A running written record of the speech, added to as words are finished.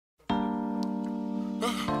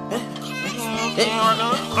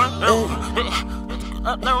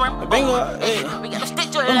We gotta stick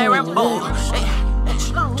to that Rambo.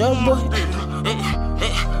 Jump boy.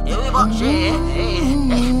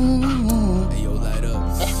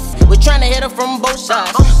 We tryna hit her from both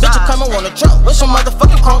sides. Bitch, you coming on a truck with some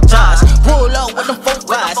motherfucking chrome ties. Pull up with them 4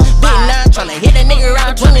 rides. Big 9 tryna hit that nigga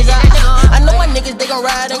around 20's eyes. I know my niggas, they gon'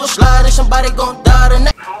 ride and gon' slide, and somebody gon' die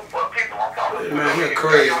tonight. Man, you're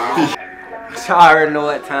crazy, man. I already know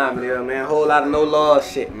what time it is, man. Whole lot of no love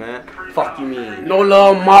shit, man. Fuck you mean? No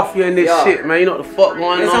Love Mafia in this shit, man. You know what the fuck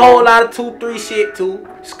going on? It's a whole lot of 2-3 shit too.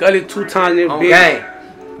 Skully2timez in this bitch. Okay.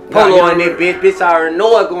 Polo in this bitch. I already know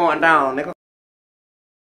what's going down, nigga.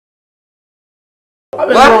 I've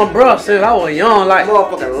been knowing bro since I was young, like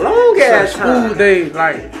motherfucking long ass time. School days,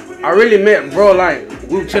 like I really met bro, like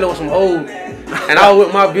we were chilling with some hoes, and I was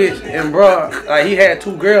with my bitch, and bro, like he had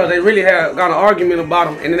 2 girls. They really had got an argument about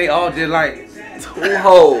him, and then they all just like 2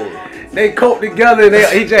 hoes. They coped together, and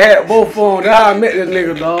he just had both of them. That's how I met this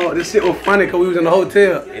nigga, dog. This shit was funny because we was in the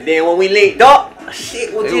hotel. And then when we linked up,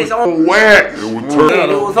 shit was just on whack. It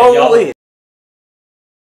was over with.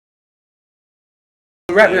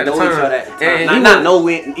 Rapping at the time. Not know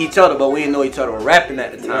each other, but we didn't know each other were rapping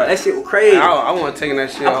at the time. That shit was crazy. I wasn't taking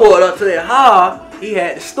that shit. I pulled up to that hall. He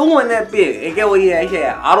had the stew in that bitch. And get what he had? He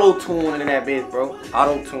had auto-tune in that bitch, bro.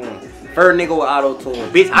 Auto-tune. First nigga with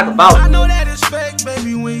auto-tune. Bitch, I can vouch. I know that it's fake,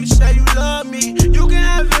 baby, when you say you love me. You can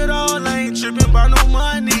have it all, I ain't tripping about no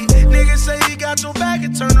money. Niggas say he got your back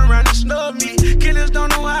and turn around and snub me. Killers don't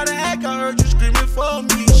know how to act, I heard you screaming for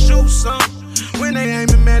me. Shoot some. When they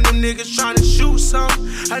aiming, man, them niggas tryna shoot some.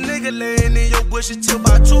 A nigga laying in your bushes till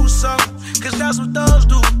by 2 something. Cause that's what thugs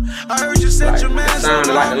do. I heard you set your man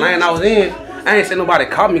sounded like the lane I was in. I ain't say nobody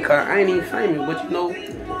caught me cause I ain't even famous, but you know,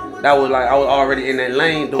 that was like I was already in that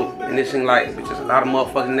lane though. And it seemed like just a lot of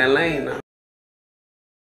motherfuckers in that lane now.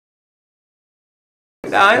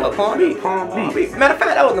 Nah, ain't no Palm Beach. Matter of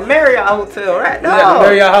fact, that was the Marriott Hotel, right? No. Yeah, the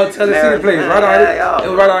Marriott Hotel in City Place, right out here. It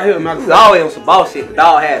was right out here, man. We was always on some boss shit, but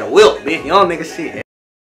dog had a whip, bitch. Young nigga shit.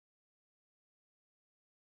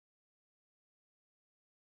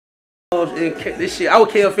 This shit, I was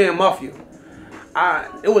KFN Mafia.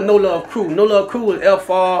 It was No Love Crew. No Love Crew was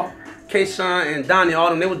FR, K-Shine, and Donnie. All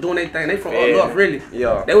them, they was doing their thing. They from up north, really.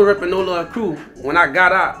 Yeah. They was ripping No Love Crew. When I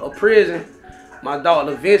got out of prison, my dog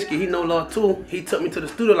Levinsky, he No Love too. He took me to the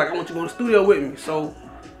studio, like I want you to go to the studio with me. So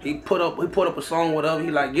he put up a song, whatever. He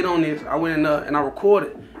like, get on this. I went in there and I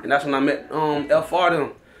recorded, and that's when I met FR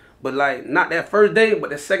them. But like not that first day, but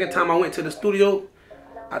the second time I went to the studio,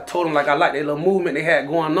 I told them like I liked their little movement they had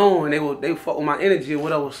going on, and they fuck with my energy or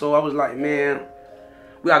whatever. So I was like, man,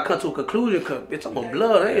 we gotta come to a conclusion, cause bitch, I'm a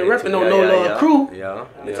blood. I ain't repping no Love Crew.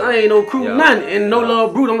 Bitch, I ain't no crew nothing, and No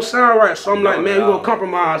Love Brew don't sound right. So I'm like, man, we gonna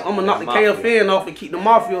compromise. I'm gonna knock the KFN off and keep the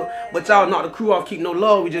Mafia, but y'all knock the crew off, keep No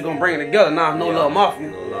Love. We just gonna bring it together. Nah, No Love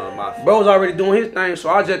Mafia. Bro's already doing his thing,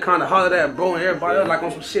 so I just kind of hollered at bro and everybody else like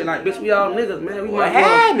on some shit like, bitch, we all niggas, man. We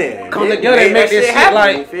might come together and make this shit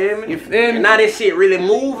like, you feel me? You feel me? And now this shit really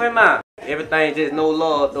moving, man. Everything just no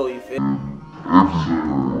love though, you feel me?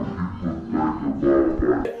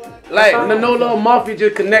 Like the No Love Mafia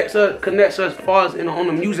just connects us as far as on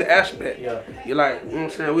the music aspect. Yeah. You're like, you know what I'm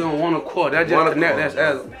saying? We on one accord. That just connects us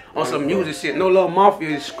as on some music shit. No Love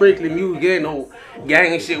Mafia is strictly music. There ain't no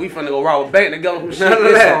gang and shit. We finna go rob a bank together from shit.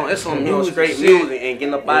 It's on music, straight music and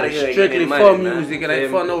getting up out of here. Strictly for music. It ain't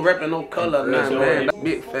for no rapping, no color, man.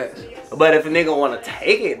 Big facts. But if a nigga wanna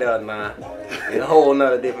take it though, man, it's a whole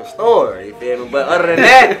nother different story, you feel me? But other than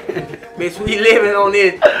that, bitch, we living on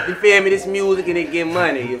this, you feel me, this music and it get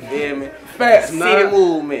money, you feel me? Facts, City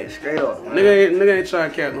movement, straight up. Nigga ain't trying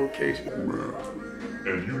to catch no case.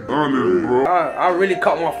 And you done it, bro. I really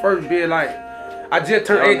caught my first bid, like, I just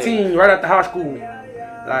turned 18 right after high school.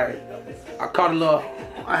 Like, I caught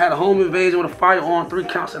I had a home invasion with a firearm, 3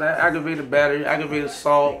 counts of that, aggravated battery, aggravated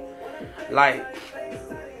assault, like,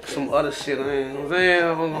 some other shit, you know what I'm saying?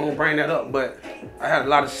 I'm gonna bring that up, but I had a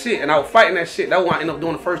lot of shit, and I was fighting that shit. That's what I ended up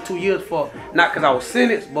doing the first 2 years for, not because I was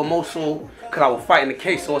sentenced, but more so because I was fighting the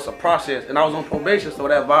case, so it's a process. And I was on probation, so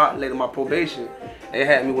that violated my probation. They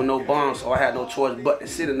had me with no bond, so I had no choice but to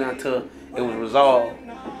sit in there until it was resolved.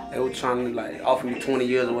 They were trying to like offer me 20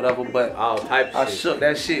 years or whatever, but all type of I shook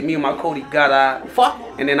that shit. Me and my Cody got out,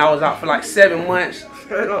 and then I was out for like 7 months.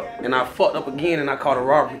 And I fucked up again, and I caught a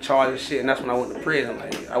robbery charge and shit, and that's when I went to prison.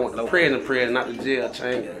 Like I went to prison, not the jail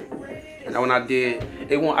chain. And when I did,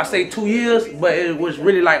 I say 2 years, but it was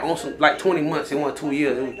really like on some like 20 months. It wasn't 2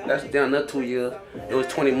 years. That's down another 2 years. It was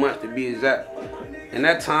 20 months to be exact. And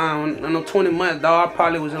that time, in them 20 months, dog, I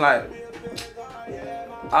probably was in like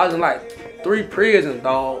 3 prisons,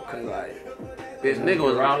 dog. Cause like Bitch, nigga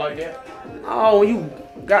was around like that? Oh, when you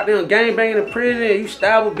goddamn gangbanging in prison, you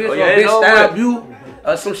stab a bitch or yeah, a bitch stab you,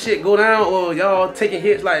 or some shit go down, or y'all taking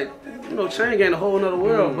hits like, you know, chain gang a whole nother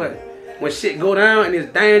world. But when shit go down and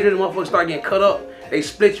it's dangerous, the motherfuckers start getting cut up, they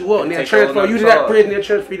split you up and they'll transfer you to that prison, they'll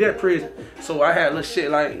transfer you to that prison. So I had little shit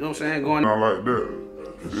like, you know what I'm saying, going Not like that.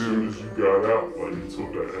 As soon as you got out, like you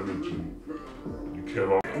took that energy, you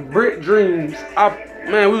cannot. Brick Dreams.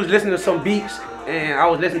 Man, we was listening to some beats and I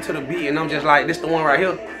was listening to the beat and I'm just like, this the one right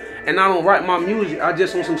here. And I don't write my music, I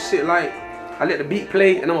just want some shit like, I let the beat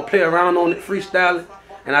play and I'm gonna play around on it, freestyling.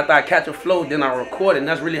 And after I catch a flow, then I record it. And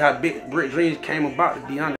that's really how Big Brick Dreams came about, to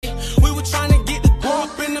be honest. We were trying to get the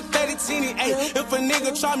group in the fettuccine, ayy. If a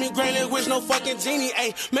nigga try me greatly, wish no fucking genie,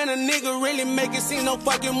 ayy. Man, a nigga really make it seem no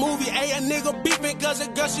fucking movie, ayy. A nigga beefing cause a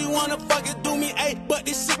girl, she wanna fucking do me, ayy. But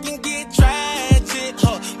this shit can get tragic,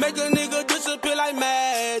 huh. Make a nigga disappear like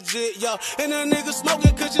magic, yo. And a nigga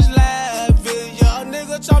smoking cause she's laughing, yo. A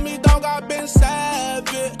nigga try me dog, I been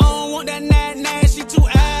savage. I don't want that she too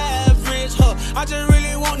average, huh. I just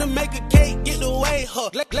really want to make a cake, get away, huh.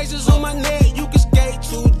 Glaciers on my neck, you can skate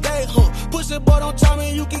today, huh. Push it, boy, don't try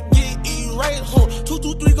me, you can get erased, huh.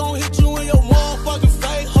 223 gon' hit you in your motherfucking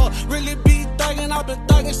face, huh. Really be thuggin', I've been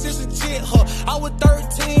thuggin' since a kid, huh. I was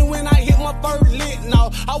 13 when I hit my first lick,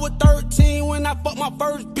 now. I was 13 when I fucked my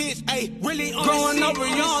first bitch, ayy. Really growing up a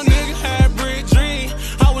young nigga, had brick dream.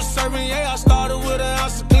 I was serving, yeah, I started with an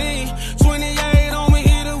ounce of clean. 28 on me,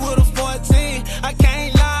 hit it with a 14. I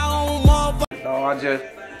can't lie on motherfucker. So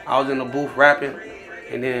I was in the booth rapping,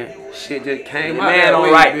 and then shit just came out. Man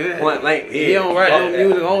don't write point like he don't write no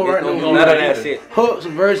music, don't write no music. None of that shit. Hooks,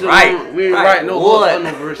 verses, Right. we ain't write no hooks or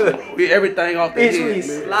no verses. We everything off the head, we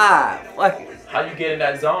slide. Fuck it. How you get in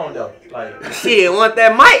that zone though? Like shit, once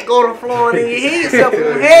that mic go to the floor, then you hear yourself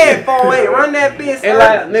from headphone, hey, run that bitch. And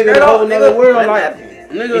like nigga, the whole nother world, like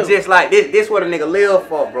nigga. It's just like this what a nigga live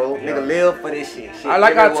for, bro. Nigga live for this shit.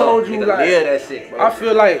 Like I told you, nigga like live that shit, bro. I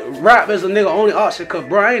feel like rap is a nigga only option, cause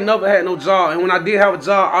bro, I ain't never had no job, and when I did have a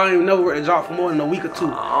job, I ain't even never worked a job for more than a week or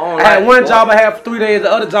two. I had one job I had for 3 days,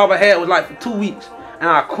 the other job I had was like for 2 weeks, and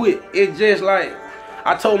I quit. It just like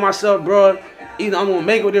I told myself, bro, either I'm gonna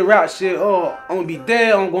make it with this rap shit, or I'm gonna be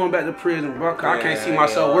dead, or I'm going back to prison, bro. Cause I can't see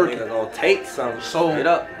myself working. Nigga gonna take something. So straight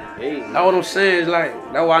up. Hey. That's what I'm saying. Is like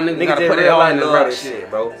that's why niggas gotta put it all in the rap shit,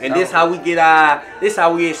 bro. And this how we get this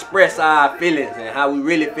how we express our feelings and how we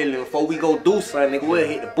really feeling before we go do something. Nigga, we'll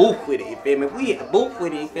hit the booth with it. You feel me? If we hit the booth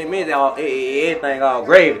with it, you feel me? Everything all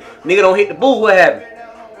gravy. Nigga don't hit the booth, what happened?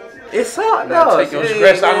 It's up, though. Take your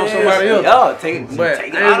stress out on somebody else. Yeah, take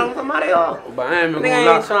it out on somebody else. But I ain't gonna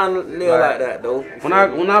lie. Ain't trying to live like that, though.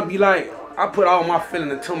 When I be like, I put all my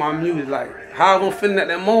feelings into my music. Like how I'm feeling at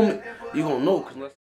that moment, you gonna know.